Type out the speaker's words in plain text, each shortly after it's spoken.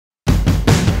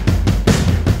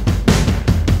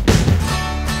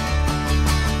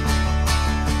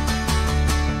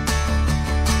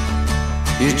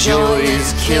joy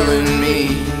is killing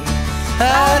me.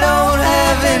 I don't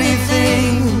have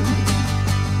anything.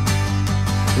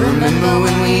 Remember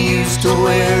when we used to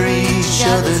wear each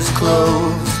other's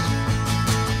clothes?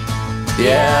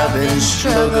 Yeah, I've been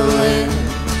struggling,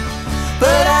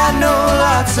 but I know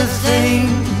lots of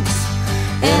things.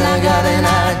 And I got an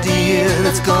idea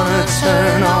that's gonna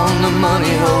turn on the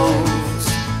money hose.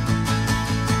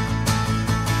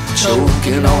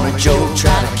 Choking on a joke,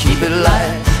 trying to keep it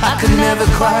light. I could never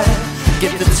quite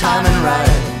get the timing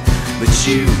right. But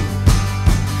you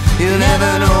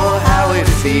never know how it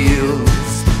feels.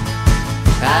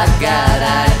 I got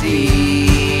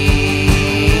ideas.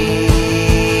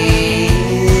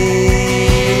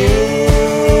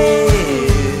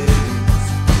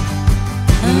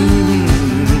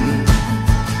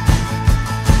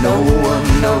 No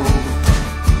one knows.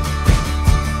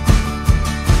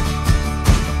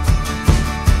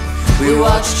 We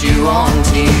watched you on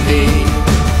TV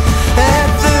at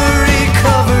the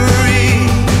recovery.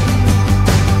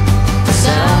 The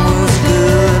sound was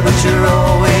good, but you're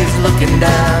always looking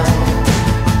down.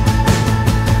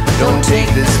 Don't take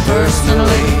this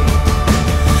personally.